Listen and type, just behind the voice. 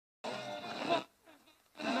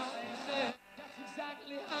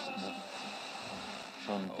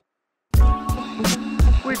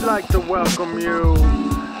we'd like to welcome you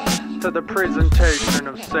to the presentation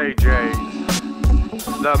of Sage's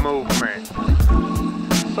The Movement.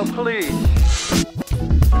 So please,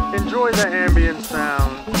 enjoy the ambient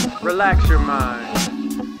sounds, relax your mind,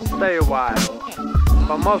 stay a while,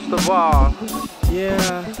 but most of all,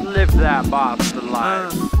 live that Bossta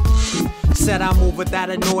life. Said I move without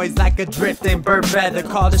a noise like a drifting bird feather.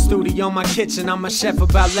 Call the studio my kitchen, I'm a chef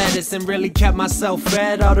about lettuce and really kept myself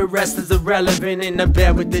fed. All the rest is irrelevant. In the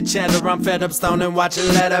bed with the cheddar, I'm fed up stoning watching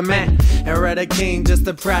Letterman. Heir the king, just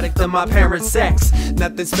a product of my parents' sex.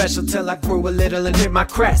 Nothing special till I grew a little and hit my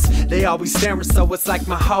crest. They always staring, so it's like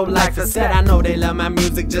my whole life is set. I know they love my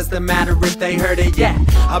music, just a matter if they heard it yet.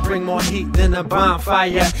 I bring more heat than a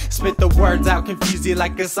bonfire. Spit the words out, confuse you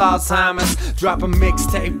like it's Alzheimer's. Drop a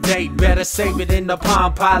mixtape date, better save it in the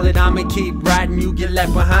Palm Pilot. I'ma keep riding, you get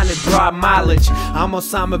left behind and draw mileage. I'm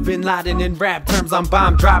Osama, binladen in rap terms, I'm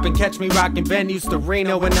bomb dropping. Catch me rocking venues to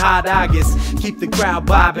Reno in hot August. Keep the crowd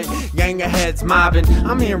bobbing, gang of heads mobbing.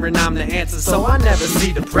 I'm hearing I'm the answer, so I never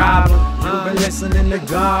see the problem. You've been listening to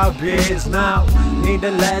garbage now. Need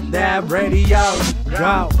to let that radio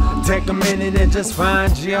go. Take a minute and just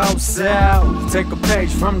find yourself. Take a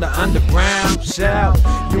page from the underground shelf.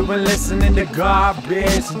 You've been listening to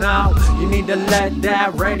garbage now. You need to let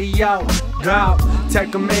that radio go.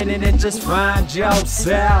 Take a minute and just find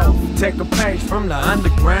yourself. Take a page from the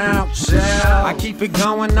underground shelf. I keep it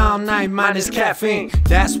going all night minus caffeine.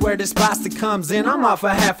 That's where this Bossta comes in. I'm off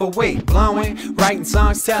a half a week blowing, writing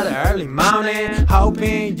songs till the early morning.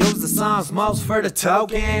 Hoping use the songs most for the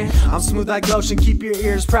token. I'm smooth like lotion, keep your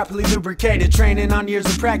ears properly lubricated. Training on years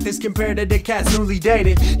of practice compared to the cats newly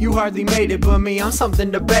dated. You hardly made it, but me, I'm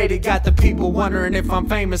something debated. Got the people wondering if I'm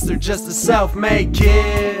famous or just a self-made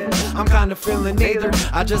kid. I'm kinda feeling neither.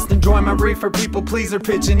 I just enjoy my reefer, people pleaser,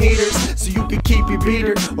 pitching heaters. So you could keep your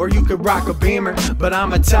beater, or you could rock a beamer. But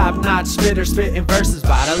I'm a top-notch spitter, spitting verses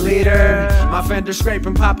by the leader. My fender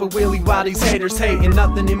scraping, pop a wheelie while these haters hating.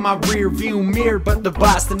 Nothing in my rear view mirror but the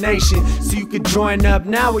Bossta nation. So you could join up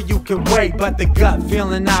now or you can wait. But the gut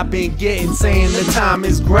feeling I've been getting, saying the time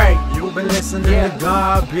is great. You've been listening to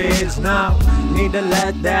garbage now. Need to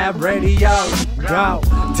let that radio go.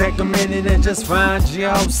 Take a minute and just find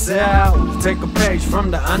yourself. Take a page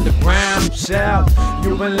from the underground shelf.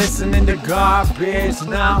 You've been listening to garbage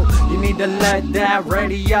now. You need to let that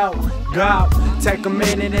radio go. Take a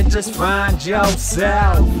minute and just find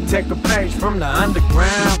yourself. Take a page from the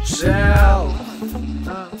underground shelf.